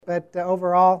but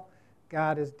overall,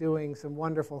 God is doing some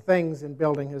wonderful things in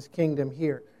building His kingdom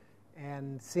here.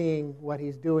 And seeing what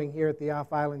He's doing here at the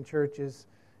Off Island Church is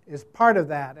part of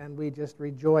that, and we just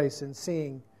rejoice in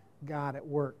seeing God at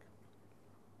work.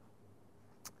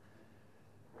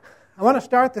 I want to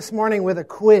start this morning with a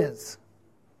quiz.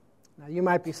 Now, you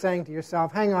might be saying to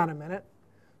yourself, hang on a minute.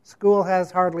 School has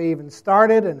hardly even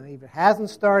started, and it even hasn't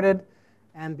started.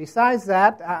 And besides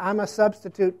that, I'm a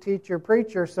substitute teacher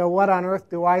preacher, so what on earth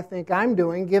do I think I'm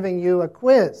doing giving you a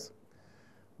quiz?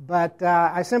 But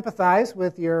I sympathize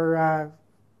with your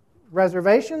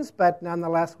reservations, but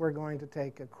nonetheless, we're going to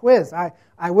take a quiz.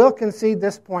 I will concede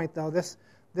this point, though.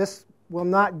 This will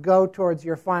not go towards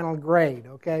your final grade,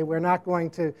 okay? We're not going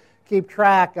to keep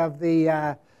track of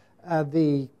the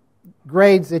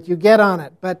grades that you get on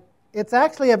it. But it's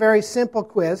actually a very simple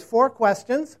quiz, 4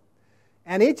 questions,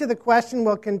 and each of the questions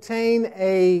will contain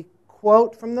a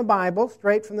quote from the Bible,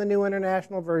 straight from the New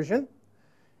International Version.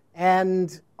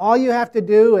 And all you have to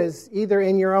do is either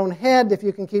in your own head, if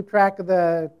you can keep track of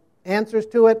the answers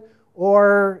to it,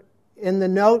 or in the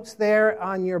notes there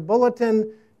on your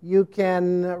bulletin, you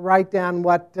can write down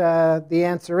what the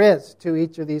answer is to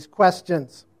each of these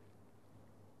questions.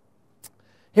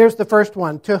 Here's the first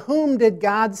one. To whom did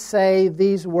God say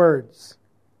these words?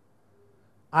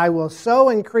 I will so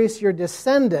increase your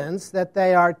descendants that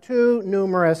they are too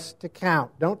numerous to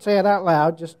count. Don't say it out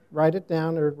loud. Just write it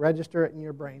down or register it in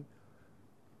your brain.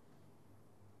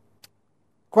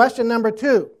 Question number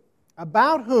 2.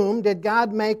 About whom did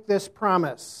God make this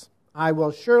promise? I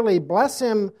will surely bless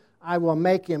him, I will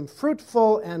make him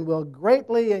fruitful, and will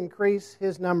greatly increase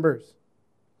his numbers.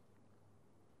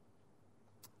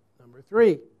 Number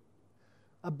 3.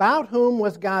 About whom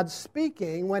was God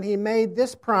speaking when he made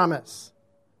this promise?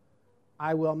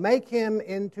 I will make him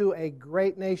into a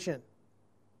great nation.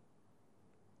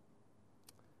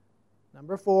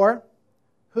 Number 4.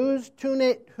 Whose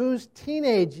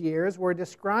teenage years were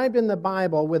described in the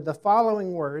Bible with the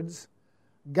following words,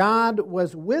 God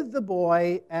was with the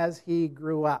boy as he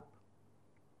grew up.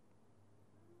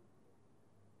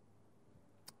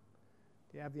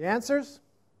 Do you have the answers?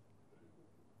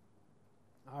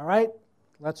 All right,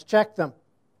 let's check them.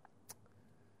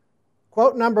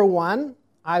 Quote number 1,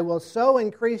 I will so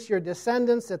increase your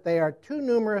descendants that they are too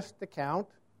numerous to count,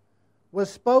 was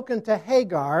spoken to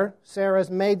Hagar, Sarah's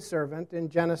maidservant, in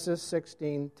Genesis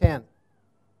 16:10.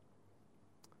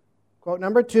 Quote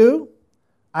number 2,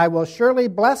 I will surely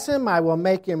bless him, I will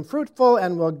make him fruitful,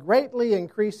 and will greatly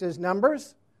increase his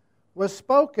numbers, was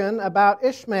spoken about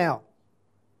Ishmael,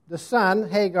 the son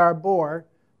Hagar bore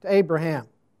to Abraham.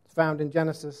 It's found in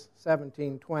Genesis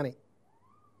 17:20.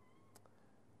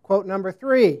 Quote number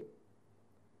 3,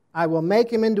 I will make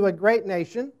him into a great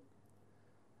nation,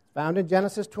 found in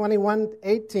Genesis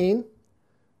 21:18,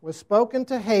 was spoken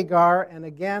to Hagar and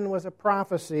again was a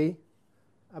prophecy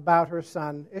about her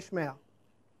son Ishmael.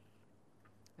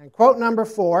 And quote number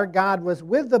 4, God was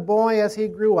with the boy as he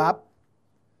grew up,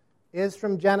 is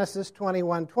from Genesis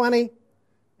 21:20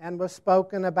 and was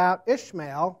spoken about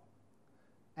Ishmael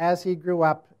as he grew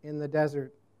up in the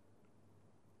desert.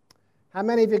 How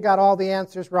many of you got all the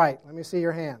answers right? Let me see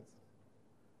your hands.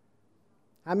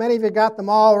 How many of you got them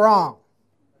all wrong?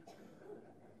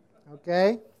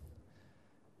 Okay.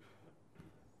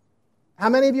 How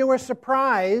many of you were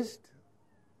surprised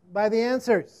by the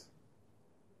answers?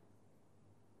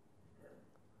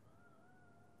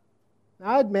 Now,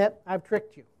 I admit I've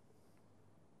tricked you.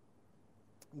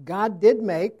 God did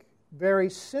make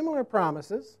very similar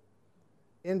promises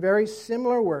in very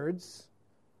similar words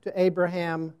to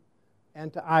Abraham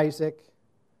and to Isaac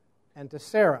and to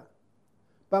Sarah.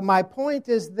 But my point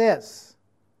is this.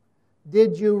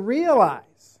 Did you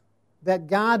realize that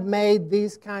God made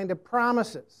these kind of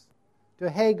promises to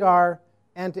Hagar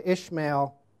and to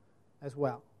Ishmael as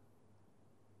well?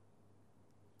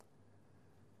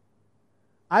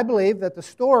 I believe that the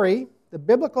story, the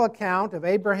biblical account of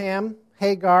Abraham,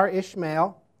 Hagar,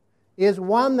 Ishmael, is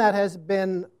one that has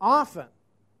been often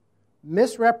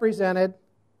misrepresented,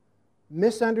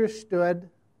 misunderstood,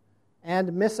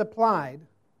 and misapplied,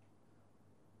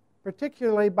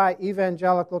 particularly by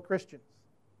evangelical Christians,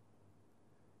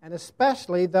 and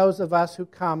especially those of us who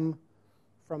come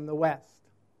from the West.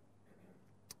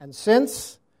 And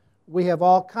since we have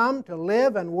all come to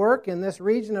live and work in this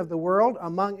region of the world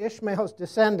among Ishmael's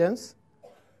descendants,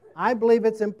 I believe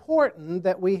it's important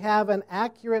that we have an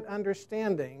accurate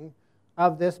understanding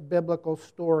of this biblical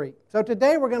story. So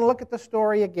today we're going to look at the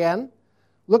story again,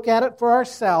 look at it for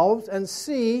ourselves, and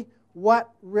see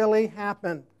what really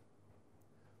happened.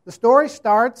 The story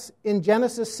starts in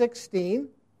Genesis 16,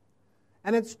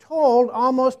 And it's told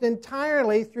almost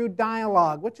entirely through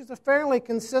dialogue, which is a fairly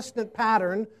consistent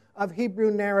pattern of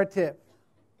Hebrew narrative.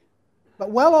 But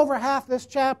well over half this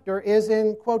chapter is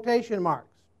in quotation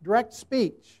marks, direct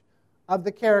speech of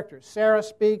the characters. Sarah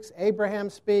speaks, Abraham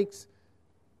speaks,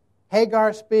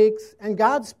 Hagar speaks, and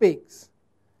God speaks.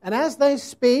 And as they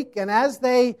speak and as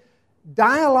they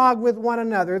dialogue with one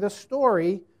another, the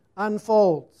story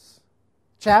unfolds.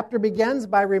 The chapter begins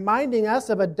by reminding us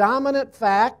of a dominant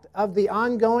fact of the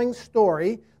ongoing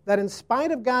story, that in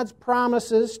spite of God's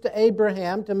promises to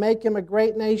Abraham to make him a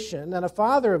great nation and a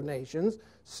father of nations,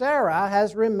 Sarah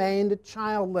has remained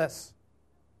childless.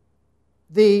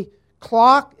 The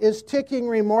clock is ticking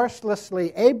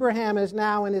remorselessly. Abraham is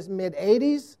now in his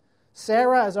mid-80s.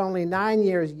 Sarah is only 9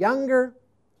 years younger.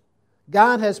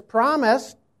 God has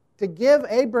promised to give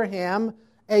Abraham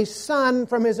a son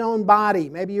from his own body.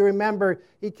 Maybe you remember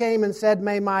he came and said,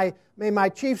 may my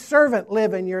chief servant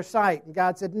live in your sight. And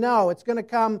God said, no, it's going to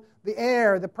come, the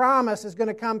heir, the promise is going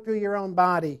to come through your own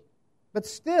body. But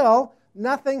still,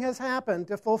 nothing has happened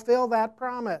to fulfill that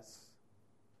promise.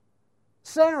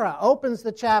 Sarah opens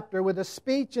the chapter with a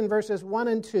speech in verses 1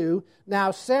 and 2.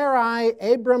 Now Sarai,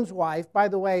 Abram's wife, by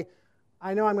the way,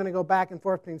 I know I'm going to go back and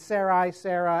forth between Sarai,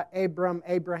 Sarah, Abram,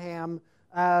 Abraham.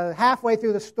 Halfway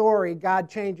through the story, God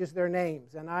changes their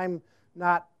names, and I'm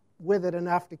not with it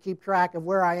enough to keep track of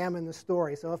where I am in the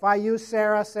story. So if I use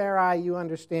Sarah, Sarai, you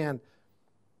understand.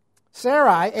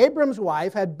 Sarai, Abram's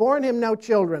wife, had borne him no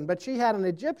children, but she had an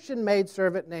Egyptian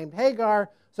maidservant named Hagar.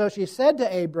 So she said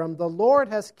to Abram, "The Lord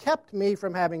has kept me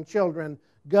from having children.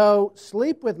 Go,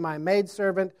 sleep with my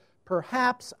maidservant.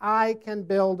 Perhaps I can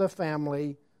build a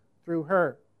family through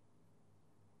her."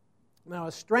 Now,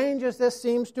 as strange as this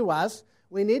seems to us,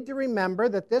 we need to remember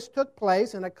that this took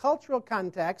place in a cultural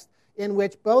context in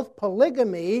which both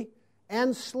polygamy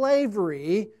and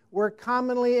slavery were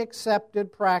commonly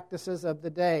accepted practices of the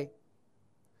day.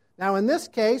 Now, in this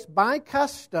case, by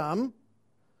custom,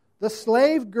 the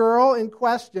slave girl in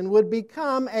question would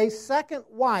become a second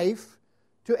wife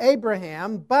to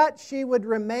Abraham, but she would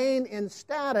remain in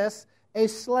status a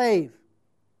slave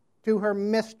to her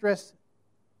mistress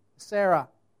Sarah.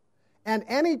 And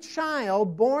any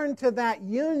child born to that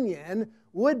union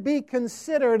would be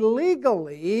considered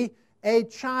legally a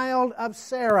child of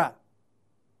Sarah.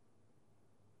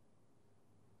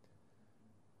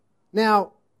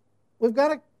 Now, we've got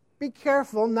to be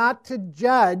careful not to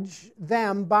judge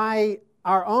them by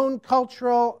our own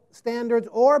cultural standards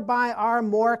or by our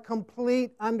more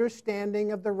complete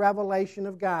understanding of the revelation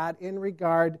of God in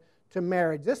regard to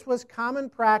marriage. This was common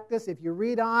practice. If you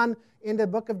read on in the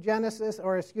book of Genesis, in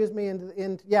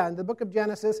the book of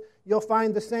Genesis, you'll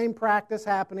find the same practice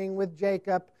happening with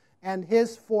Jacob and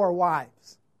his 4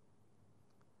 wives.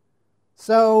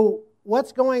 So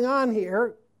what's going on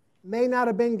here may not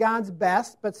have been God's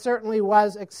best, but certainly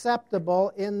was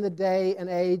acceptable in the day and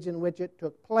age in which it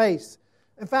took place.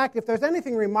 In fact, if there's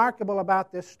anything remarkable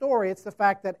about this story, it's the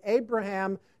fact that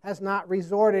Abraham has not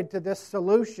resorted to this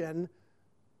solution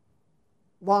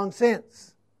long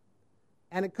since.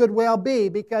 And it could well be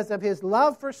because of his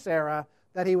love for Sarah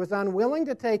that he was unwilling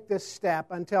to take this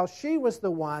step until she was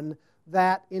the one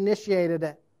that initiated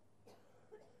it.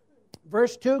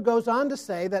 Verse 2 goes on to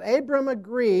say that Abram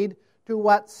agreed to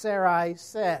what Sarai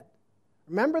said.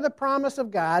 Remember the promise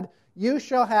of God, you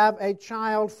shall have a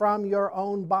child from your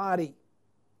own body.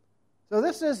 So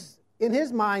this is, in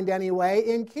his mind anyway,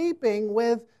 in keeping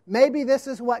with maybe this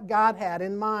is what God had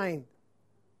in mind.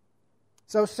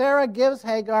 So Sarah gives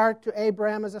Hagar to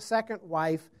Abraham as a second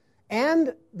wife,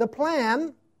 and the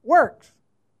plan works.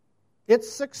 It's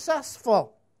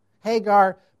successful.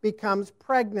 Hagar becomes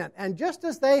pregnant, and just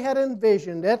as they had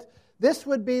envisioned it, this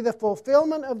would be the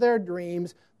fulfillment of their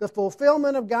dreams, the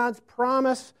fulfillment of God's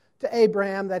promise to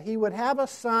Abraham that he would have a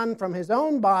son from his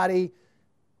own body,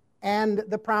 and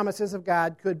the promises of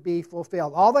God could be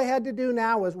fulfilled. All they had to do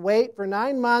now was wait for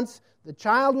 9 months. The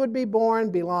child would be born,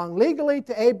 belong legally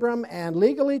to Abram and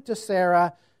legally to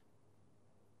Sarah.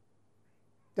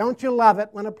 Don't you love it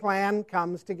when a plan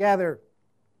comes together?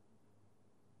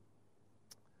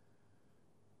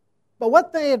 But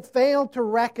what they had failed to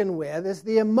reckon with is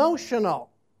the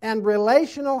emotional and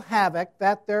relational havoc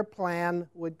that their plan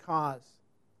would cause.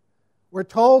 We're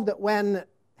told that when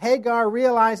Hagar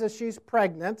realizes she's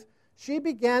pregnant, she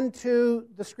began to,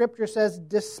 the scripture says,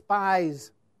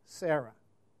 despise Sarah.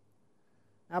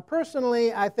 Now,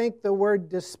 personally, I think the word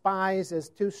despise is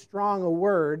too strong a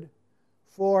word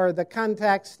for the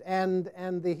context and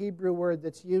the Hebrew word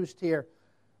that's used here.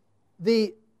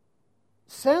 The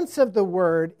sense of the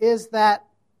word is that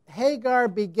Hagar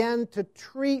began to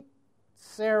treat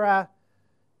Sarah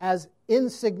as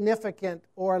insignificant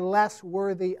or less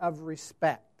worthy of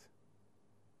respect.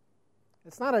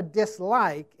 It's not a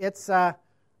dislike, it's a,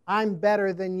 I'm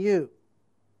better than you.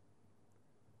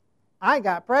 I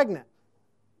got pregnant.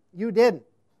 You didn't.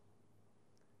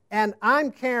 And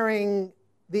I'm carrying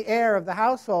the heir of the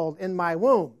household in my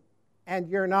womb, and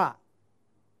you're not.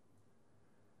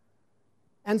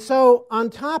 And so, on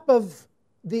top of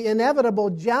the inevitable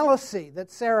jealousy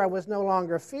that Sarah was no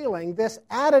longer feeling, this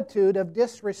attitude of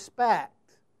disrespect,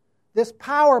 this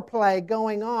power play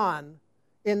going on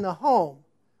in the home,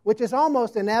 which is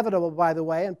almost inevitable, by the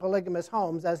way, in polygamous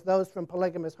homes, as those from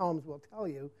polygamous homes will tell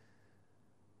you,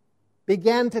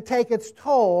 began to take its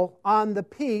toll on the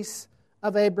peace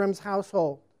of Abram's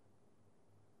household.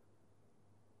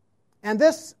 And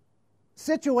this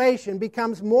situation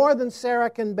becomes more than Sarah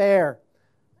can bear.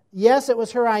 Yes, it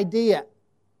was her idea,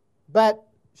 but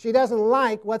she doesn't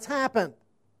like what's happened.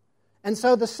 And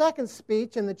so the second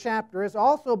speech in the chapter is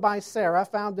also by Sarah,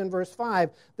 found in verse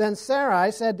 5. Then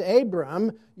Sarai said to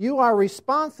Abram, "You are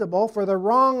responsible for the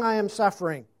wrong I am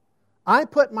suffering. I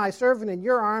put my servant in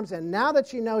your arms, and now that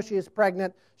she knows she is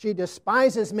pregnant, she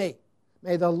despises me.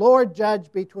 May the Lord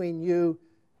judge between you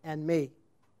and me."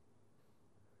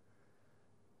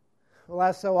 Well,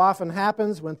 as so often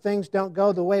happens, when things don't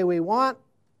go the way we want,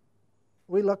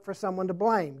 we look for someone to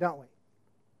blame, don't we?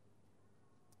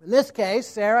 In this case,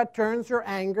 Sarah turns her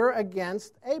anger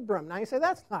against Abram. Now you say,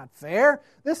 that's not fair.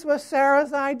 This was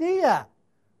Sarah's idea.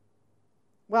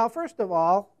 Well, first of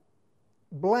all,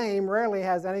 blame rarely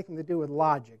has anything to do with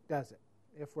logic, does it?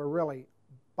 If we're really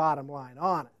bottom line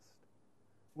honest.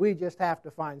 We just have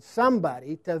to find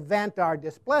somebody to vent our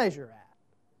displeasure at.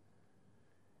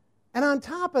 And on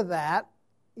top of that,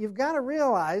 you've got to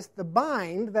realize the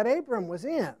bind that Abram was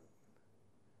in.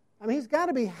 I mean, he's got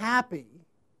to be happy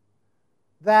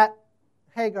that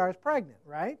Hagar is pregnant,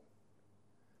 right?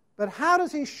 But how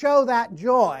does he show that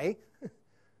joy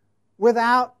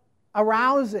without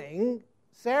arousing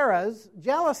Sarah's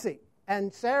jealousy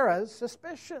and Sarah's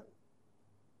suspicion?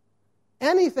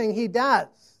 Anything he does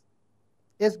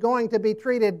is going to be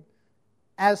treated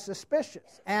as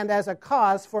suspicious and as a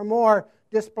cause for more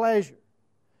displeasure.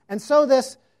 And so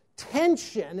this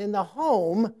tension in the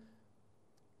home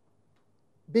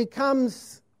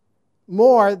becomes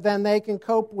more than they can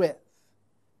cope with.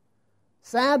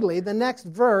 Sadly, the next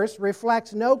verse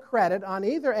reflects no credit on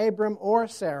either Abram or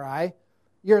Sarai.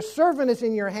 "Your servant is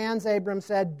in your hands," Abram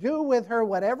said. "Do with her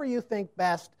whatever you think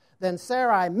best." Then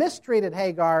Sarai mistreated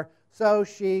Hagar, so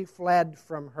she fled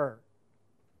from her.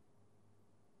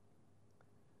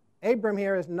 Abram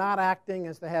here is not acting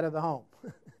as the head of the home.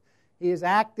 He is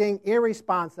acting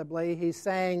irresponsibly. He's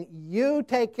saying, you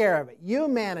take care of it. You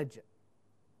manage it.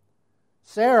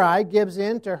 Sarai gives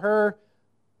in to her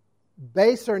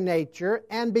baser nature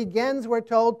and begins, we're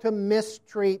told, to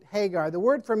mistreat Hagar. The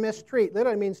word for mistreat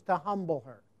literally means to humble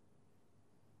her.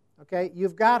 Okay,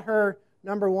 you've got her,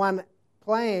 number one,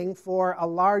 playing for a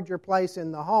larger place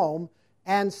in the home,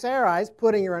 and Sarai's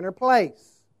putting her in her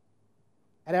place.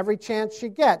 At every chance she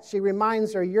gets, she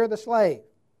reminds her, you're the slave.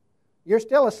 You're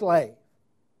still a slave.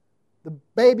 The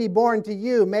baby born to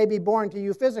you may be born to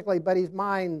you physically, but he's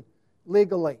mine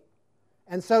legally.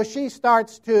 And so she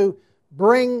starts to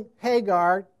bring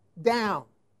Hagar down.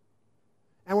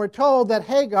 And we're told that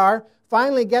Hagar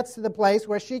finally gets to the place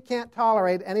where she can't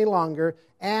tolerate any longer,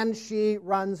 and she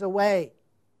runs away.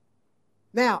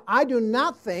 Now, I do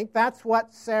not think that's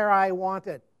what Sarai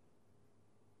wanted.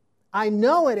 I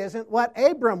know it isn't what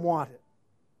Abram wanted.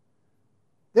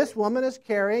 This woman is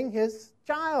carrying his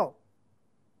child.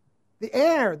 The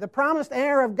heir, the promised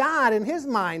heir of God, in his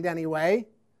mind anyway,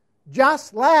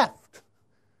 just left.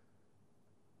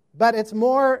 But it's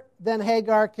more than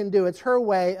Hagar can do. It's her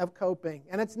way of coping.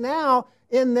 And it's now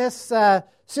in this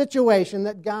situation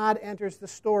that God enters the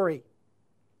story.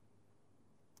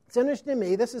 It's interesting to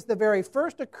me, this is the very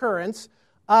first occurrence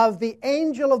of the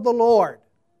angel of the Lord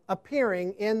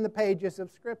appearing in the pages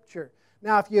of Scripture.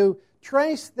 Now, if you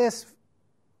trace this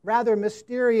rather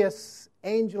mysterious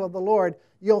angel of the Lord,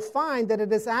 you'll find that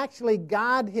it is actually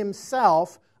God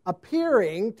himself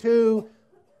appearing to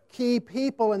key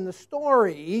people in the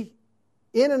story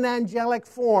in an angelic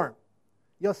form.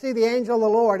 You'll see the angel of the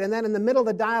Lord, and then in the middle of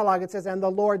the dialogue it says, "And the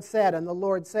Lord said," and the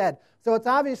Lord said. So it's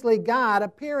obviously God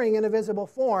appearing in a visible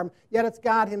form, yet it's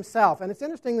God himself. And it's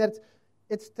interesting that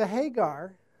it's to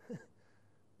Hagar,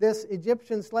 this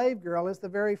Egyptian slave girl, is the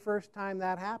very first time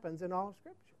that happens in all of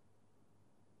Scripture.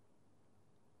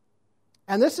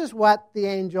 And this is what the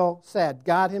angel said,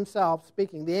 God himself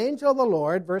speaking. "The angel of the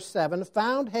Lord," verse 7,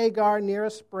 "found Hagar near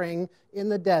a spring in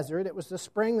the desert." It was the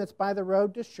spring that's by the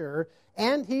road to Shur.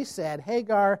 "And he said,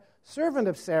 'Hagar, servant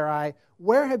of Sarai,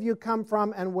 where have you come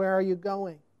from and where are you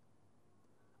going?"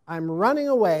 "I'm running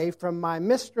away from my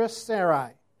mistress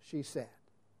Sarai," she said.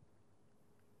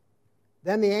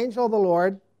 Then the angel of the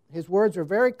Lord, his words were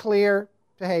very clear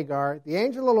to Hagar. The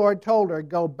angel of the Lord told her,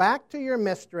 "Go back to your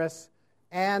mistress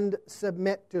and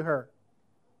submit to her."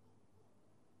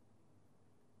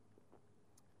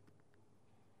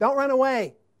 Don't run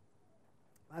away.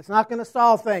 That's not going to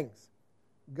solve things.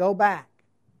 Go back.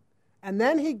 And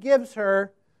then he gives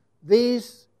her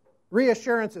these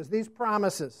reassurances, these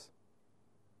promises.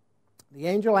 The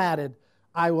angel added,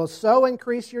 "I will so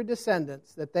increase your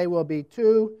descendants that they will be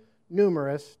too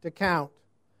numerous to count."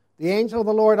 The angel of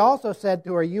the Lord also said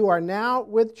to her, "You are now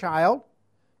with child,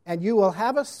 and you will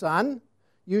have a son.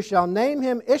 You shall name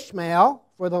him Ishmael,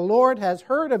 for the Lord has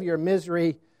heard of your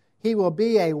misery. He will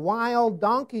be a wild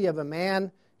donkey of a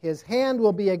man. His hand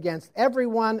will be against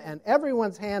everyone, and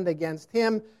everyone's hand against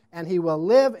him, and he will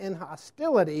live in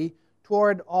hostility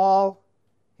toward all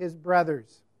his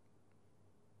brothers."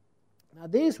 Now,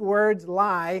 these words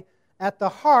lie at the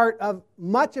heart of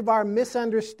much of our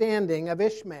misunderstanding of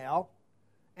Ishmael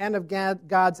and of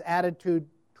God's attitude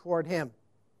toward him.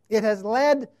 It has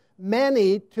led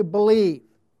many to believe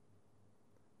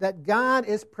that God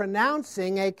is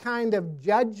pronouncing a kind of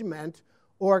judgment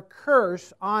or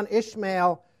curse on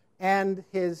Ishmael and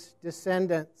his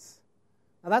descendants.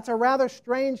 Now, that's a rather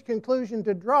strange conclusion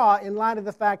to draw in light of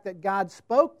the fact that God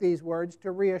spoke these words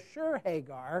to reassure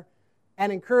Hagar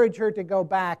and encourage her to go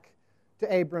back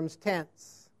to Abram's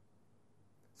tents.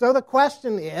 So the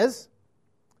question is,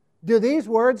 do these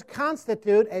words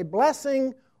constitute a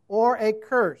blessing or a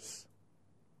curse?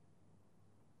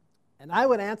 And I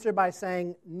would answer by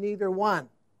saying neither one.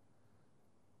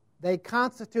 They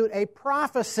constitute a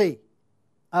prophecy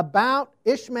about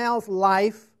Ishmael's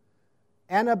life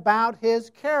and about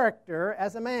his character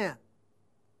as a man.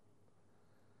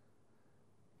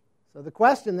 So the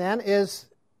question then is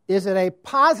it a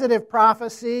positive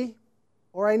prophecy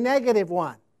or a negative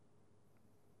one?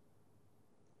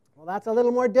 Well, that's a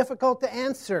little more difficult to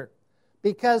answer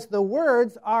because the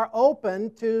words are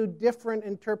open to different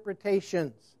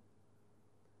interpretations.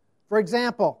 For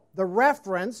example, the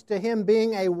reference to him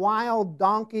being a wild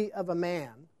donkey of a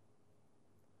man,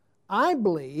 I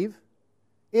believe,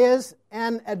 is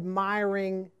an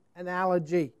admiring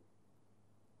analogy.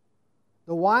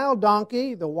 The wild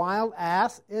donkey, the wild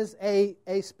ass, is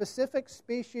a specific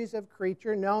species of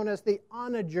creature known as the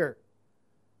onager,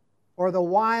 or the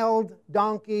wild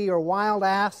donkey or wild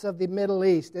ass of the Middle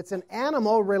East. It's an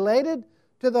animal related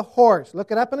to the horse.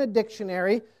 Look it up in a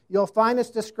dictionary. You'll find it's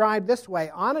described this way.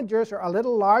 Onagers are a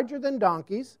little larger than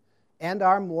donkeys and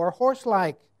are more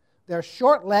horse-like. They're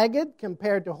short-legged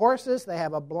compared to horses. They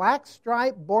have a black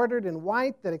stripe bordered in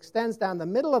white that extends down the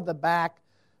middle of the back.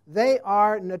 They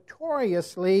are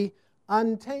notoriously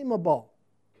untamable.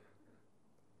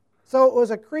 So it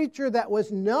was a creature that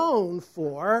was known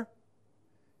for,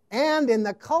 and in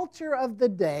the culture of the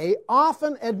day,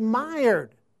 often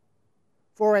admired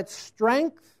for its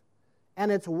strength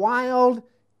and its wild,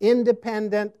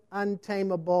 independent,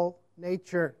 untamable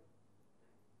nature.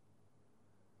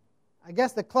 I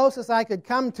guess the closest I could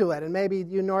come to it, and maybe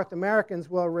you North Americans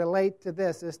will relate to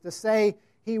this, is to say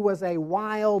he was a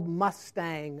wild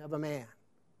Mustang of a man.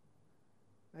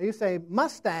 Now you say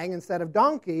Mustang instead of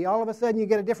donkey, all of a sudden you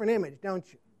get a different image,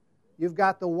 don't you? You've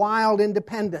got the wild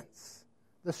independence,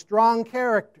 the strong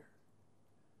character.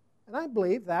 And I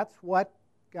believe that's what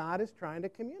God is trying to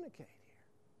communicate here.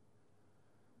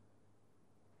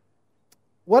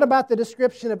 What about the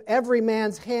description of every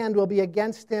man's hand will be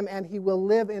against him and he will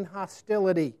live in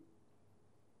hostility?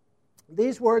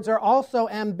 These words are also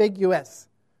ambiguous.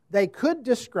 They could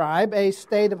describe a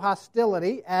state of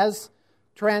hostility as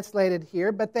translated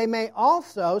here, but they may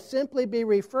also simply be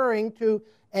referring to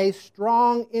a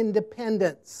strong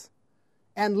independence.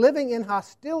 And living in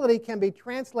hostility can be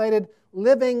translated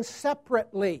living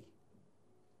separately.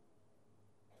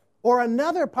 Or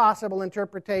another possible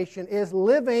interpretation is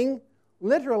living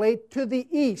literally to the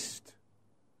east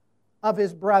of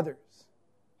his brothers,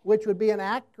 which would be an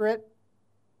accurate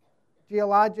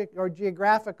geologic or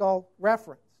geographical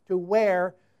reference to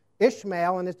where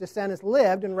Ishmael and his descendants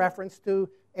lived in reference to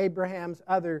Abraham's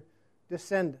other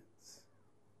descendants.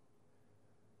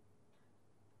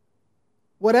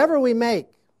 Whatever we make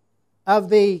of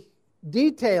the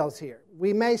details here,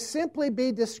 we may simply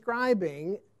be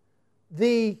describing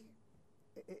the,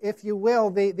 if you will,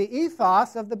 the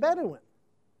ethos of the Bedouin.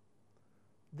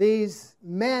 These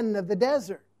men of the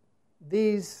desert,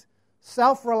 these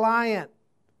self-reliant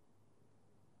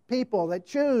people that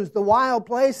choose the wild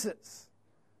places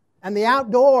and the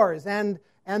outdoors and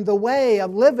and the way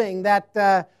of living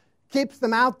that keeps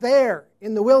them out there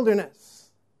in the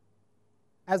wilderness,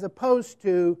 as opposed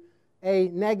to a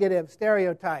negative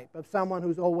stereotype of someone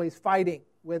who's always fighting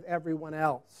with everyone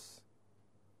else.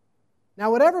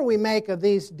 Now, whatever we make of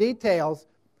these details,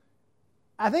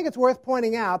 I think it's worth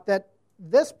pointing out that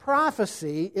this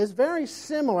prophecy is very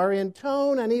similar in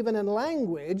tone and even in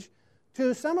language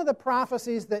to some of the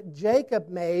prophecies that Jacob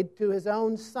made to his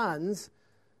own sons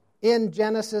in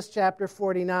Genesis chapter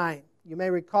 49. You may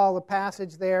recall the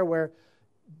passage there where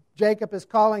Jacob is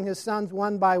calling his sons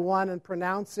one by one and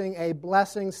pronouncing a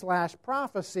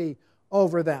blessing/prophecy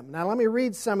over them. Now let me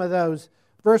read some of those.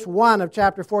 Verse 1 of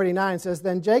chapter 49 says,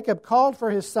 "Then Jacob called for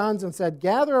his sons and said,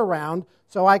 'Gather around,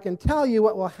 so I can tell you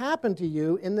what will happen to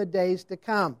you in the days to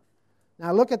come.'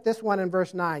 Now look at this one in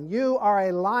verse 9. 'You are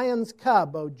a lion's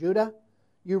cub, O Judah.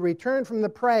 You return from the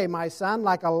prey, my son.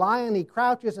 Like a lion he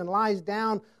crouches and lies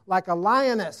down, like a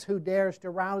lioness who dares to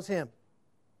rouse him.'"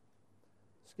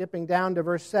 Skipping down to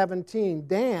verse 17,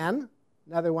 "Dan,"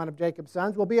 another one of Jacob's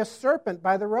sons, "will be a serpent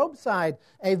by the roadside,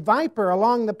 a viper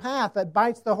along the path that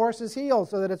bites the horse's heel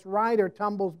so that its rider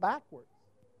tumbles backwards."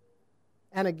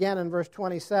 And again in verse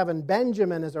 27,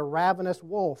 "Benjamin is a ravenous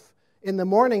wolf. In the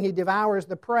morning he devours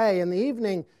the prey. In the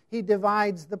evening he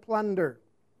divides the plunder."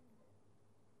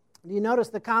 Do you notice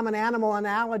the common animal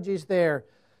analogies there?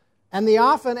 And the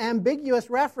often ambiguous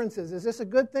references. Is this a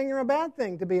good thing or a bad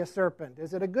thing to be a serpent?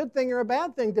 Is it a good thing or a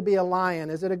bad thing to be a lion?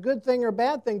 Is it a good thing or a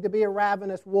bad thing to be a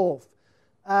ravenous wolf?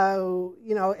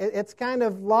 It's kind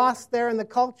of lost there in the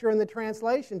culture and the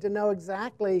translation to know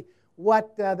exactly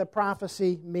what the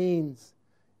prophecy means.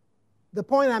 The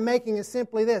point I'm making is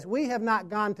simply this. We have not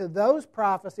gone to those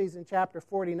prophecies in chapter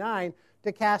 49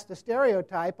 to cast a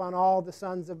stereotype on all the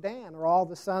sons of Dan or all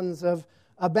the sons of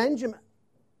Benjamin,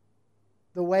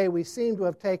 the way we seem to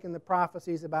have taken the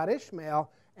prophecies about Ishmael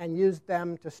and used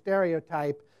them to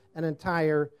stereotype an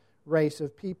entire race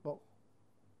of people.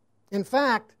 In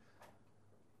fact,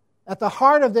 at the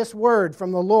heart of this word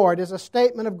from the Lord is a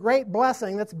statement of great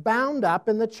blessing that's bound up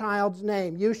in the child's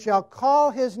name. "You shall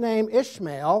call his name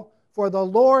Ishmael, for the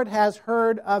Lord has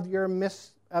heard of your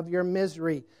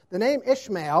misery." The name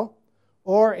Ishmael,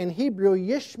 or in Hebrew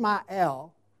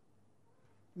Yishmael,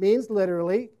 means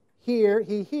literally,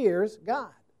 he hears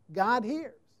God. God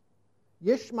hears.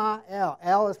 Yishmael.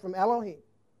 El is from Elohim,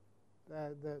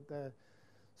 the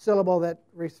syllable that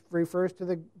refers to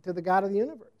the God of the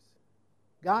universe.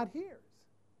 God hears.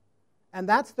 And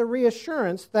that's the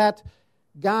reassurance that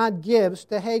God gives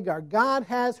to Hagar. God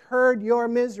has heard your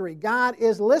misery. God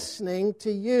is listening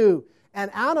to you.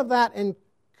 And out of that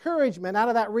encouragement, out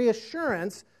of that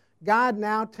reassurance, God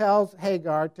now tells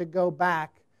Hagar to go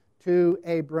back to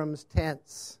Abram's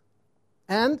tents.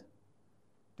 And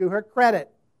to her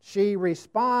credit, she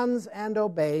responds and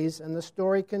obeys, and the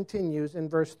story continues in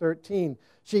verse 13.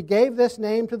 "She gave this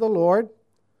name to the Lord,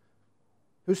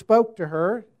 who spoke to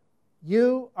her,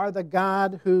 'You are the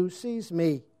God who sees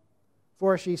me.'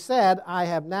 For she said, 'I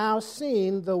have now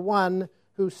seen the one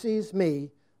who sees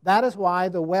me.' That is why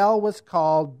the well was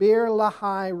called Bir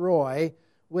Lahai Roi,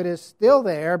 which is still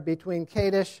there between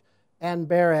Kadesh and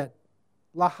Bered."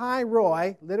 Lahai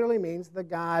Roi literally means the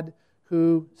God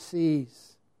who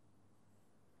sees.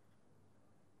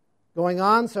 Going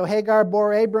on, "So Hagar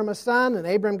bore Abram a son, and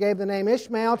Abram gave the name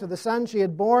Ishmael to the son she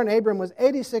had born. Abram was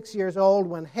 86 years old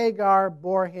when Hagar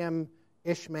bore him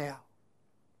Ishmael."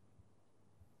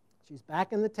 She's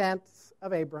back in the tents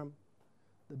of Abram.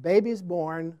 The baby's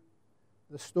born.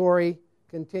 The story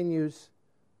continues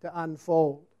to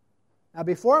unfold. Now,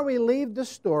 before we leave the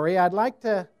story, I'd like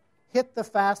to hit the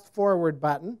fast forward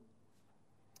button.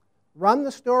 Run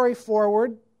the story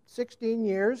forward 16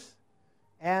 years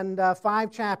and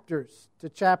 5 chapters to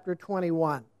chapter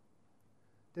 21.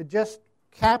 To just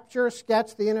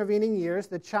sketch the intervening years,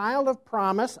 the child of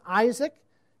promise, Isaac,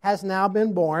 has now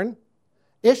been born.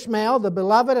 Ishmael, the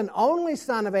beloved and only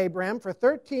son of Abraham for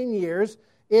 13 years,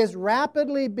 is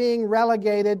rapidly being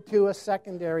relegated to a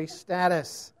secondary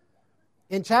status.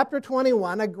 In chapter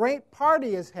 21, a great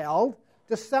party is held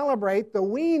to celebrate the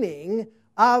weaning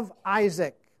of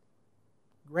Isaac.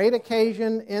 Great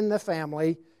occasion in the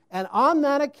family, and on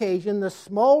that occasion, the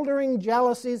smoldering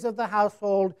jealousies of the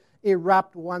household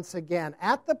erupt once again.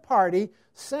 At the party,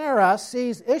 Sarah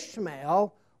sees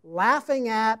Ishmael laughing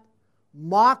at,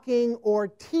 mocking, or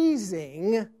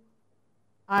teasing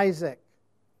Isaac.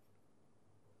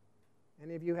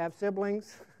 Any of you have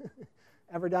siblings?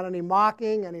 Ever done any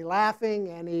mocking, any laughing,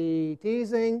 any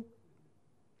teasing?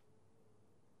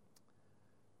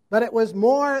 But it was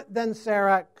more than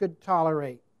Sarah could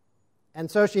tolerate. And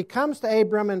so she comes to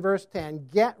Abram in verse 10,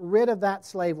 "Get rid of that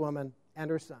slave woman and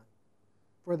her son."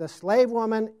 For the slave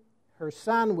woman, her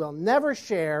son, will never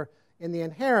share in the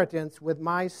inheritance with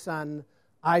my son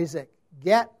Isaac.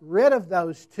 Get rid of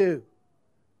those two.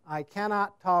 I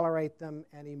cannot tolerate them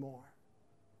anymore.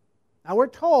 Now we're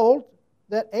told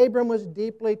that Abram was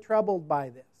deeply troubled by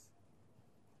this,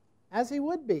 as he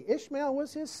would be. Ishmael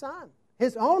was his son,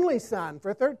 his only son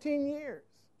for 13 years.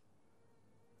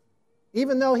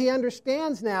 Even though he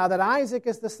understands now that Isaac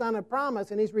is the son of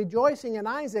promise and he's rejoicing in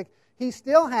Isaac, he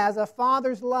still has a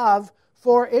father's love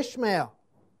for Ishmael.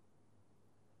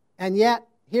 And yet,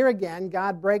 here again,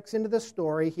 God breaks into the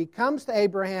story. He comes to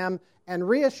Abraham and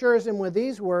reassures him with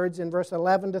these words in verse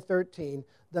 11 to 13.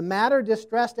 The matter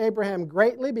distressed Abraham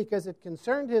greatly because it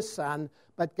concerned his son,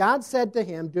 but God said to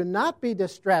him, do not be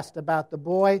distressed about the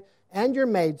boy and your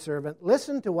maidservant.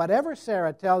 Listen to whatever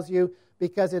Sarah tells you,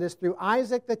 because it is through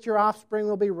Isaac that your offspring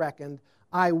will be reckoned.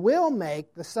 I will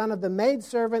make the son of the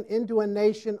maidservant into a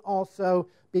nation also,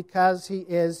 because he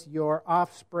is your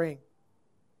offspring.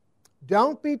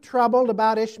 Don't be troubled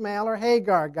about Ishmael or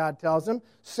Hagar, God tells him.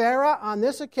 Sarah, on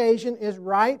this occasion, is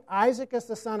right. Isaac is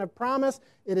the son of promise.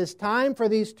 It is time for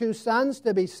these two sons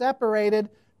to be separated.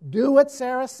 Do what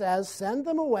Sarah says. Send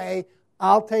them away.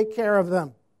 I'll take care of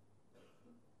them.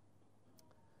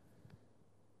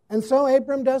 And so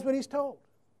Abram does what he's told.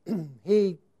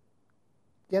 He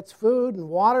gets food and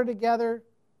water together,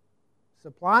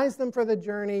 supplies them for the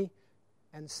journey,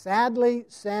 and sadly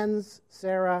sends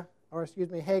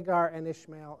Hagar and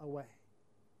Ishmael away.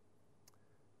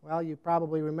 Well, you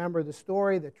probably remember the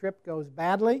story. The trip goes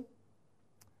badly.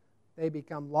 They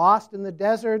become lost in the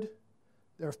desert.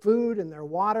 Their food and their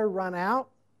water run out,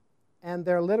 and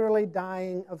they're literally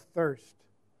dying of thirst.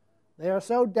 They are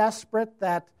so desperate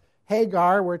that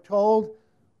Hagar, we're told,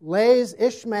 lays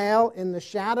Ishmael in the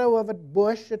shadow of a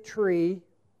bush, a tree,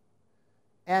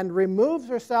 and removes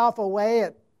herself away.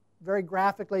 It very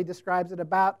graphically describes it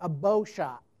about a bow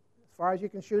shot, as far as you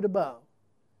can shoot a bow,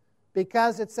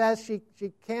 because it says she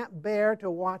can't bear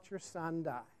to watch her son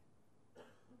die.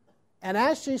 And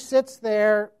as she sits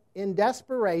there in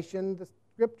desperation, the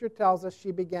Scripture tells us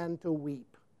she began to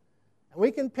weep. And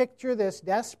we can picture this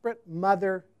desperate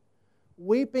mother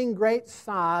weeping great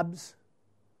sobs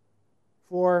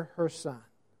for her son.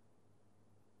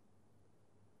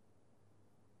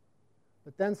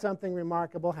 But then something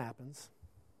remarkable happens.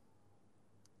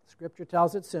 Scripture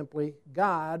tells it simply,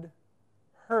 God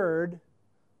heard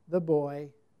the boy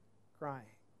crying.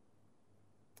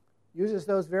 Uses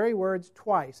those very words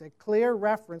twice, a clear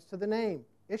reference to the name,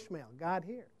 Ishmael, God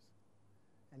hears.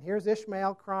 And here's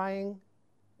Ishmael crying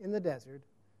in the desert.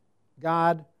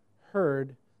 God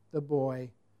heard the boy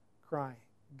crying.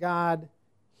 God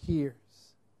hears.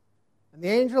 And the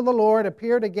angel of the Lord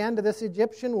appeared again to this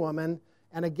Egyptian woman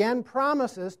and again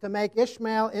promises to make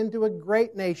Ishmael into a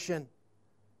great nation.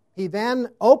 He then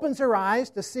opens her eyes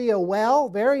to see a well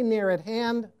very near at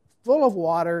hand, full of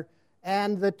water,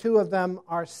 and the two of them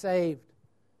are saved.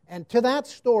 And to that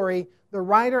story, the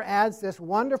writer adds this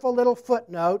wonderful little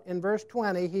footnote in verse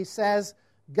 20. He says,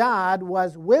 God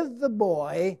was with the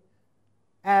boy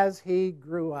as he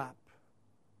grew up.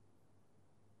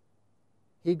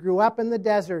 He grew up in the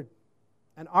desert,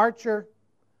 an archer,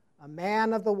 a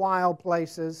man of the wild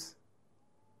places,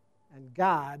 and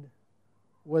God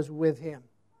was with him.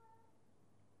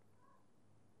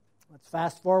 Let's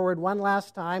fast forward one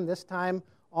last time, this time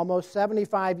almost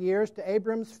 75 years to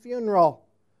Abram's funeral,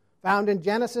 found in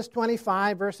Genesis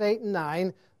 25, verse 8 and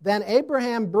 9. Then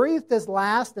Abraham breathed his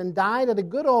last and died at a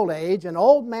good old age, an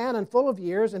old man and full of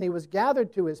years, and he was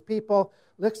gathered to his people.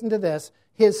 Listen to this.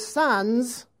 His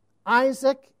sons,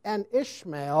 Isaac and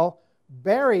Ishmael,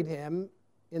 buried him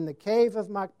in the cave of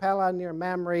Machpelah near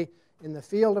Mamre in the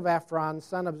field of Ephron,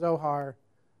 son of Zohar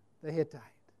the Hittite.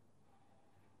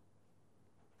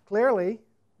 Clearly,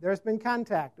 there's been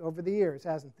contact over the years,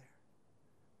 hasn't there?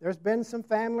 There's been some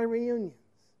family reunions,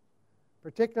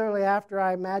 particularly after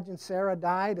I imagine Sarah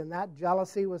died and that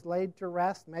jealousy was laid to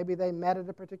rest. Maybe they met at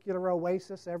a particular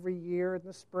oasis every year in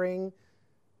the spring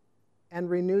and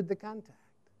renewed the contact.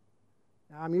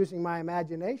 Now, I'm using my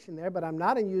imagination there, but I'm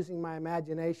not using my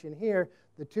imagination here.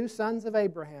 The two sons of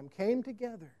Abraham came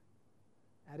together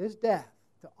at his death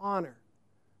to honor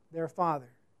their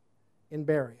father in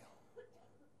burial.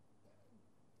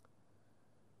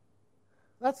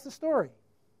 That's the story.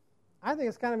 I think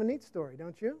it's kind of a neat story,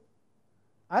 don't you?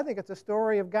 I think it's a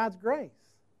story of God's grace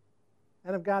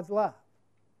and of God's love.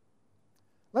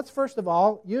 Let's first of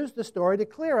all use the story to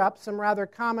clear up some rather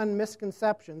common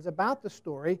misconceptions about the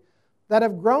story that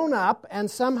have grown up and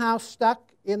somehow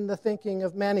stuck in the thinking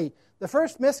of many. The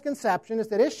first misconception is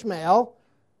that Ishmael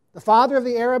the father of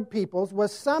the Arab peoples,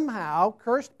 was somehow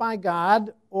cursed by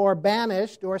God or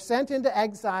banished or sent into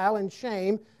exile and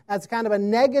shame as kind of a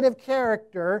negative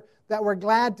character that we're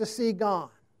glad to see gone.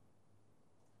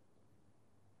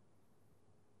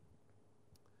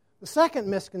 The second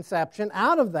misconception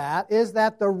out of that is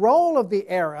that the role of the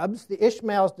Arabs, the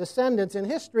Ishmael's descendants in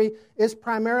history, is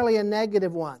primarily a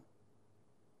negative one.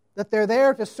 That they're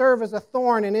there to serve as a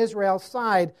thorn in Israel's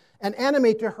side, an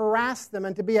enemy to harass them,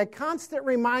 and to be a constant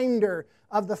reminder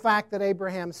of the fact that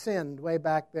Abraham sinned way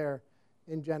back there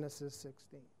in Genesis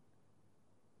 16.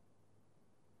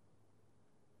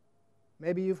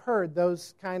 Maybe you've heard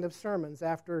those kind of sermons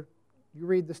after you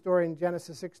read the story in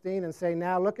Genesis 16 and say,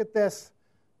 now look at this.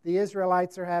 The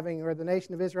Israelites are having, or the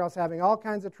nation of Israel is having all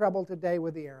kinds of trouble today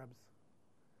with the Arabs.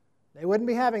 They wouldn't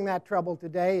be having that trouble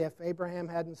today if Abraham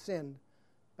hadn't sinned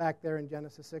back there in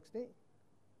Genesis 16.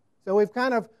 So we've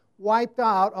kind of wiped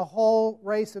out a whole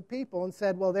race of people and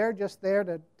said, well, they're just there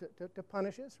to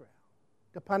punish Israel,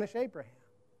 to punish Abraham.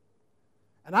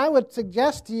 And I would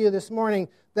suggest to you this morning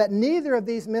that neither of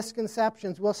these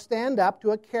misconceptions will stand up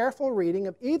to a careful reading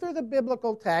of either the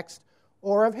biblical text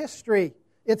or of history.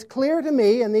 It's clear to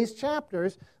me in these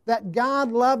chapters that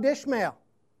God loved Ishmael.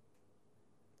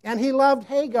 And He loved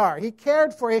Hagar. He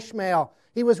cared for Ishmael.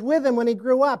 He was with him when he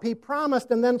grew up. He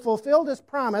promised and then fulfilled His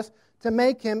promise to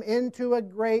make him into a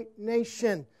great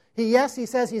nation. He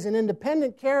says he's an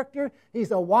independent character.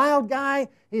 He's a wild guy.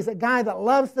 He's a guy that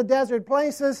loves the desert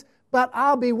places. But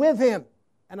I'll be with him,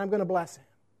 and I'm going to bless him.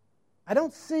 I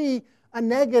don't see a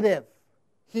negative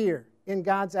here in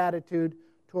God's attitude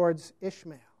towards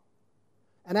Ishmael.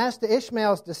 And as to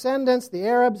Ishmael's descendants, the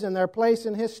Arabs and their place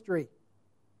in history,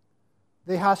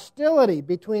 the hostility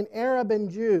between Arab and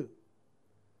Jew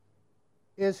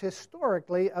is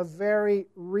historically of very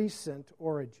recent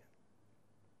origin.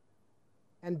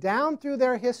 And down through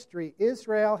their history,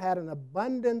 Israel had an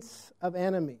abundance of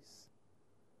enemies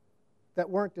that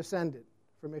weren't descended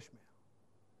from Ishmael.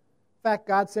 In fact,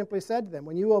 God simply said to them,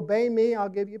 when you obey me, I'll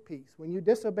give you peace. When you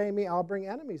disobey me, I'll bring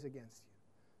enemies against you.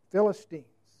 Philistines,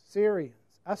 Syrians,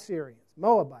 Assyrians,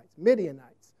 Moabites,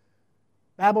 Midianites,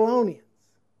 Babylonians.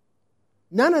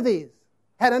 None of these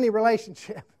had any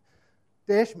relationship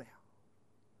to Ishmael.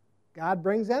 God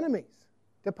brings enemies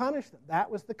to punish them.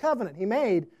 That was the covenant He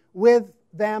made with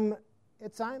them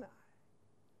at Sinai.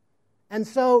 And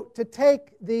so to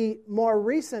take the more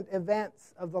recent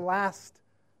events of the last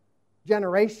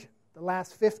generation, the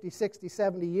last 50, 60,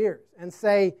 70 years, and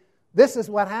say, this is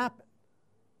what happened,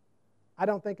 I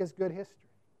don't think is good history.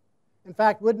 In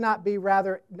fact, would not be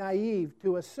rather naive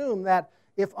to assume that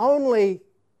if only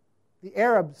the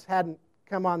Arabs hadn't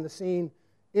come on the scene,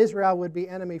 Israel would be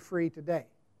enemy-free today.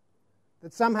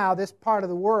 That somehow this part of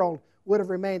the world would have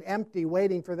remained empty,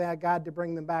 waiting for that God to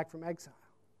bring them back from exile.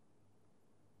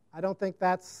 I don't think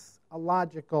that's a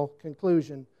logical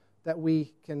conclusion that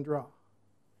we can draw.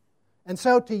 And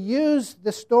so to use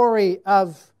the story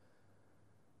of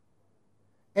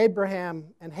Abraham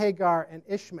and Hagar and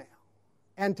Ishmael,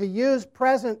 and to use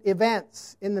present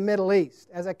events in the Middle East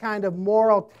as a kind of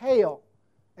moral tale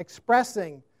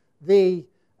expressing the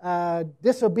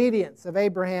disobedience of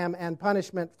Abraham and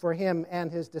punishment for him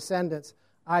and his descendants,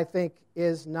 I think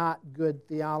is not good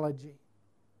theology.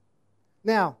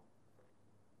 Now,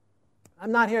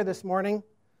 I'm not here this morning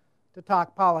to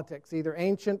talk politics, either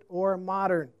ancient or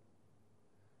modern.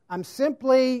 I'm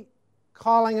simply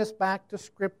calling us back to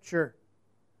Scripture,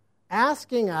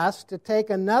 asking us to take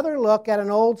another look at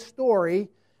an old story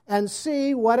and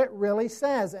see what it really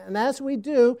says. And as we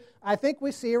do, I think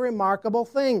we see a remarkable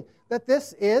thing, that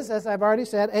this is, as I've already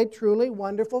said, a truly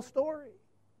wonderful story.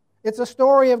 It's a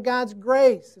story of God's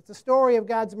grace. It's a story of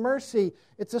God's mercy.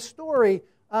 It's a story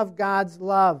of God's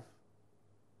love.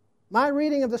 My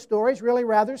reading of the story is really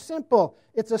rather simple.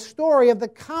 It's a story of the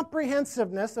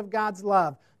comprehensiveness of God's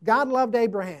love. God loved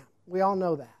Abraham. We all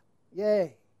know that.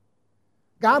 Yay.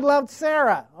 God loved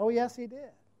Sarah. Oh, yes, He did.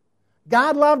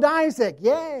 God loved Isaac.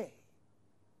 Yay.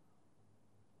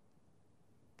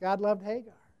 God loved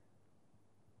Hagar.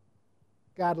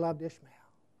 God loved Ishmael.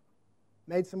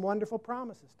 Made some wonderful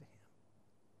promises to him.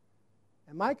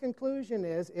 And my conclusion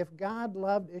is, if God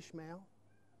loved Ishmael,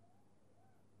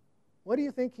 what do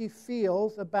you think He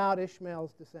feels about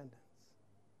Ishmael's descendants?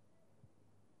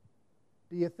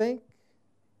 Do you think,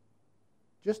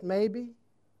 just maybe,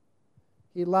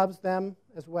 He loves them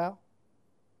as well?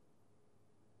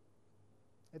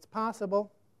 It's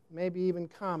possible, maybe even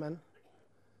common,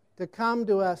 to succumb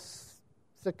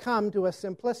to a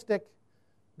simplistic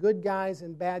good guys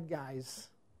and bad guys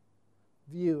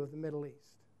view of the Middle East.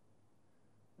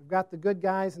 We've got the good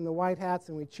guys in the white hats,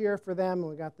 and we cheer for them, and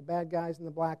we've got the bad guys in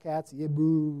the black hats. Yeah,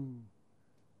 boo.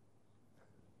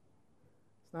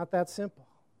 It's not that simple.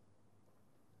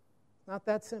 It's not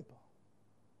that simple.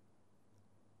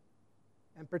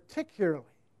 And particularly,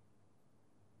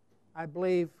 I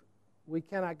believe we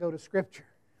cannot go to Scripture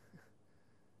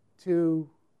to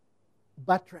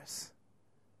buttress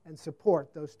and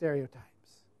support those stereotypes.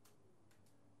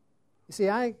 You see,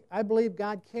 I believe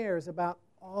God cares about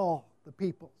all the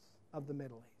peoples of the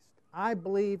Middle East. I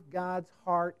believe God's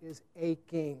heart is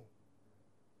aching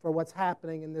for what's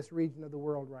happening in this region of the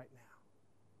world right now.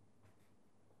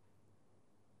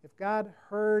 If God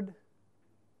heard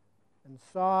and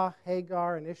saw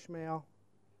Hagar and Ishmael,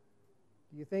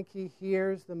 do you think He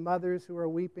hears the mothers who are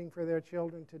weeping for their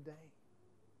children today?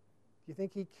 Do you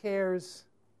think He cares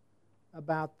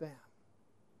about them?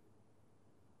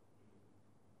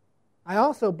 I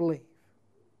also believe,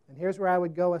 and here's where I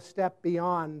would go a step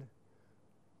beyond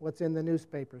what's in the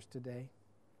newspapers today.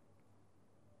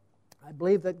 I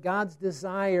believe that God's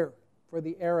desire for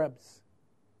the Arabs,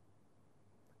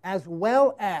 as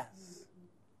well as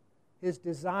His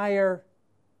desire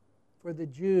for the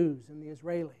Jews and the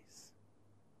Israelis,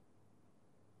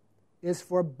 is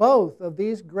for both of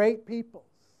these great peoples,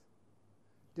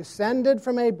 descended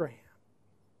from Abraham,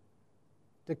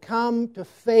 to come to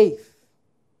faith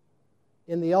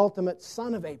in the ultimate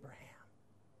Son of Abraham,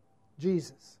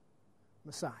 Jesus,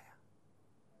 Messiah.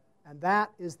 And that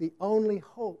is the only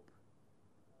hope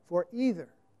for either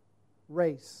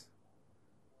race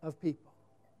of people.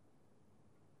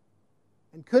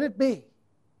 And could it be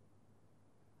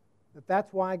that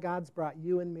that's why God's brought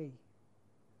you and me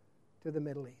to the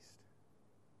Middle East?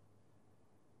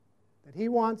 That He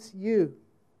wants you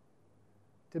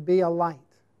to be a light,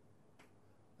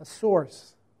 a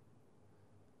source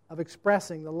of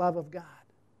expressing the love of God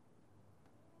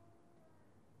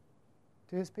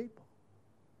to His people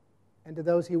and to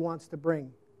those He wants to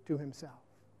bring to Himself.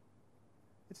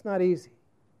 It's not easy.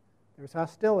 There's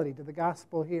hostility to the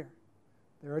gospel here.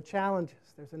 There are challenges.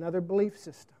 There's another belief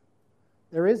system.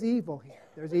 There is evil here.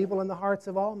 There's evil in the hearts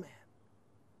of all men.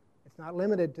 It's not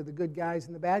limited to the good guys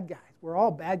and the bad guys. We're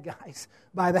all bad guys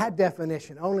by that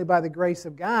definition. Only by the grace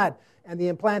of God and the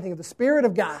implanting of the Spirit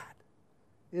of God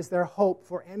is there hope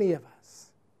for any of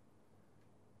us.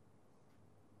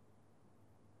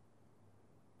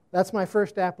 That's my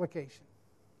first application.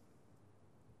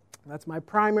 That's my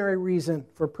primary reason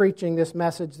for preaching this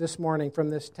message this morning from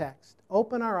this text.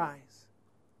 Open our eyes.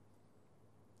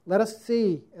 Let us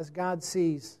see as God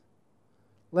sees.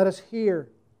 Let us hear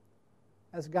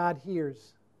as God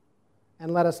hears.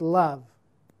 And let us love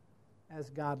as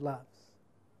God loves.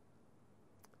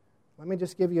 Let me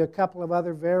just give you a couple of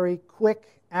other very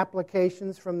quick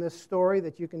applications from this story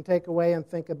that you can take away and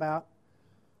think about.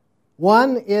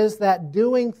 One is that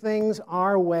doing things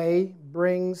our way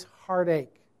brings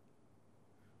heartache.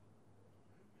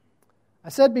 I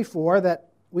said before that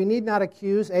we need not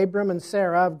accuse Abram and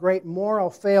Sarah of great moral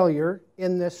failure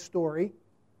in this story.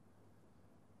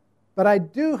 But I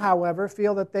do, however,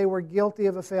 feel that they were guilty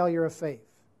of a failure of faith.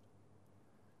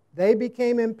 They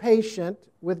became impatient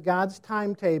with God's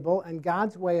timetable and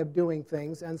God's way of doing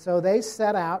things, and so they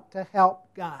set out to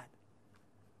help God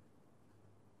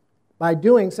by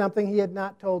doing something He had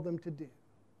not told them to do.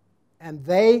 And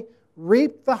they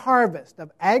reaped the harvest of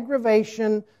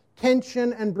aggravation,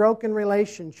 tension, and broken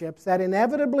relationships that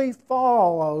inevitably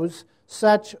follows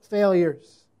such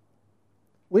failures.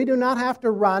 We do not have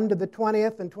to run to the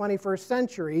 20th and 21st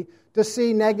century to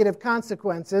see negative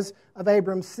consequences of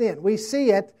Abram's sin. We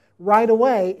see it right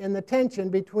away in the tension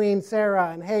between Sarah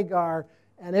and Hagar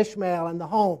and Ishmael and the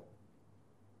home.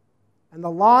 And the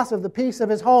loss of the peace of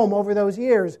his home over those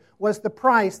years was the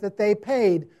price that they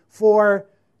paid for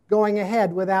going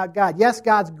ahead without God. Yes,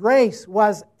 God's grace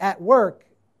was at work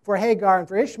for Hagar and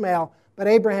for Ishmael, but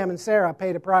Abraham and Sarah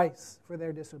paid a price for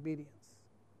their disobedience.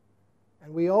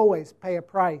 And we always pay a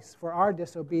price for our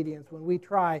disobedience when we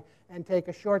try and take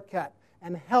a shortcut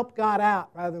and help God out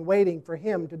rather than waiting for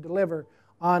Him to deliver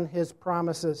on His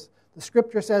promises. The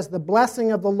Scripture says the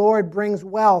blessing of the Lord brings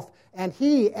wealth, and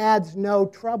He adds no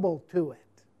trouble to it.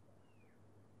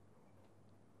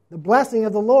 The blessing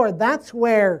of the Lord, that's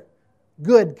where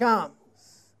good comes.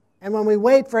 And when we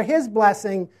wait for His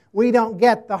blessing, we don't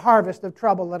get the harvest of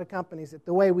trouble that accompanies it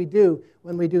the way we do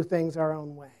when we do things our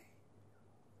own way.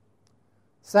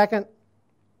 Second,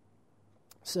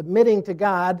 submitting to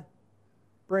God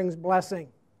brings blessing.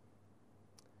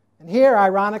 And here,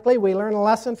 ironically, we learn a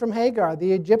lesson from Hagar,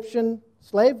 the Egyptian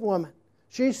slave woman.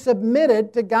 She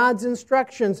submitted to God's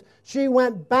instructions. She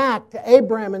went back to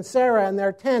Abraham and Sarah and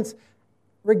their tents,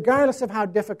 regardless of how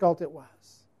difficult it was.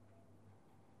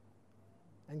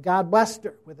 And God blessed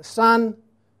her with a son,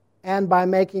 and by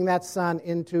making that son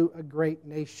into a great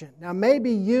nation. Now,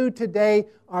 maybe you today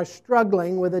are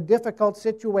struggling with a difficult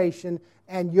situation,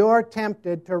 and you're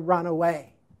tempted to run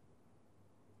away.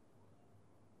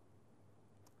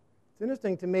 It's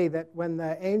interesting to me that when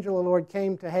the angel of the Lord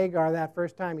came to Hagar that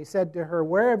first time, he said to her,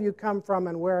 "Where have you come from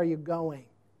and where are you going?"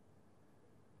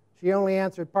 She only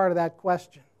answered part of that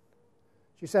question.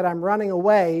 She said, "I'm running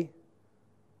away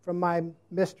from my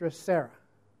mistress Sarah."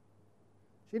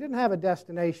 She didn't have a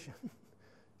destination. It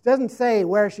doesn't say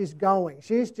where she's going.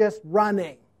 She's just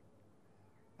running.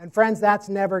 And friends, that's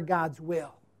never God's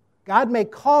will. God may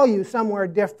call you somewhere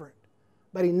different,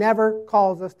 but He never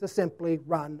calls us to simply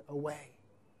run away.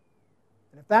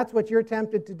 And if that's what you're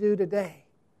tempted to do today,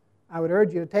 I would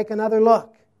urge you to take another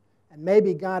look. And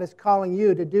maybe God is calling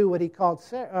you to do what He called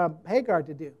Hagar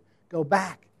to do. Go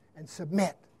back and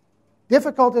submit.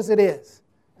 Difficult as it is,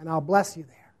 and I'll bless you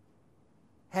there.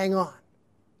 Hang on.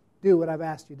 Do what I've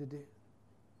asked you to do.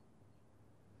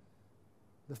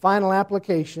 The final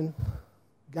application,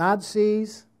 God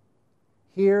sees,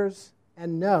 hears,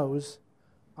 and knows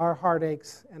our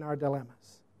heartaches and our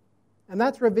dilemmas. And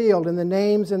that's revealed in the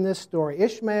names in this story.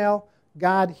 Ishmael,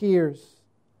 God hears.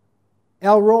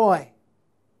 El Roi,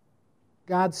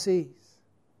 God sees.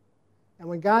 And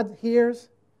when God hears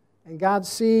and God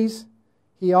sees,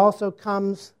 He also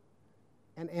comes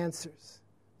and answers.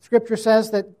 Scripture says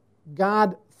that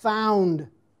God found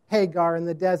Hagar in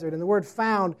the desert. And the word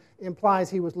found implies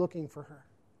He was looking for her.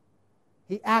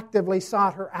 He actively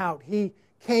sought her out. He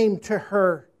came to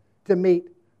her to meet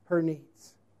her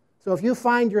needs. So if you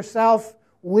find yourself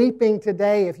weeping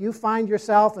today, if you find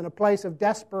yourself in a place of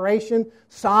desperation,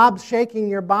 sobs shaking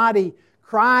your body,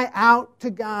 cry out to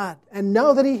God and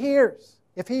know that He hears.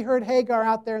 If He heard Hagar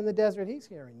out there in the desert, He's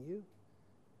hearing you.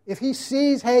 If He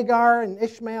sees Hagar and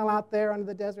Ishmael out there under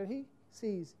the desert, He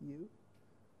sees you.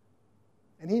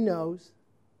 And He knows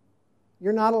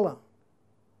you're not alone.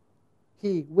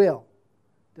 He will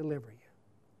deliver you.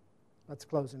 Let's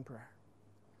close in prayer.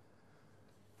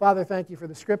 Father, thank You for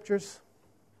the Scriptures.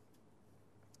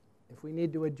 If we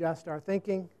need to adjust our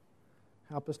thinking,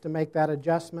 help us to make that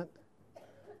adjustment.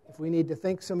 If we need to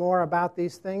think some more about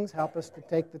these things, help us to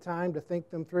take the time to think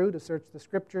them through, to search the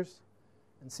Scriptures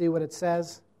and see what it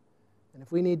says. And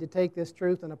if we need to take this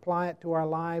truth and apply it to our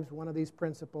lives, one of these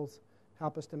principles,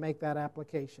 help us to make that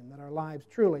application, that our lives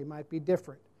truly might be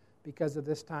different because of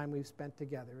this time we've spent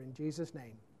together. In Jesus'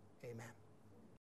 name, amen.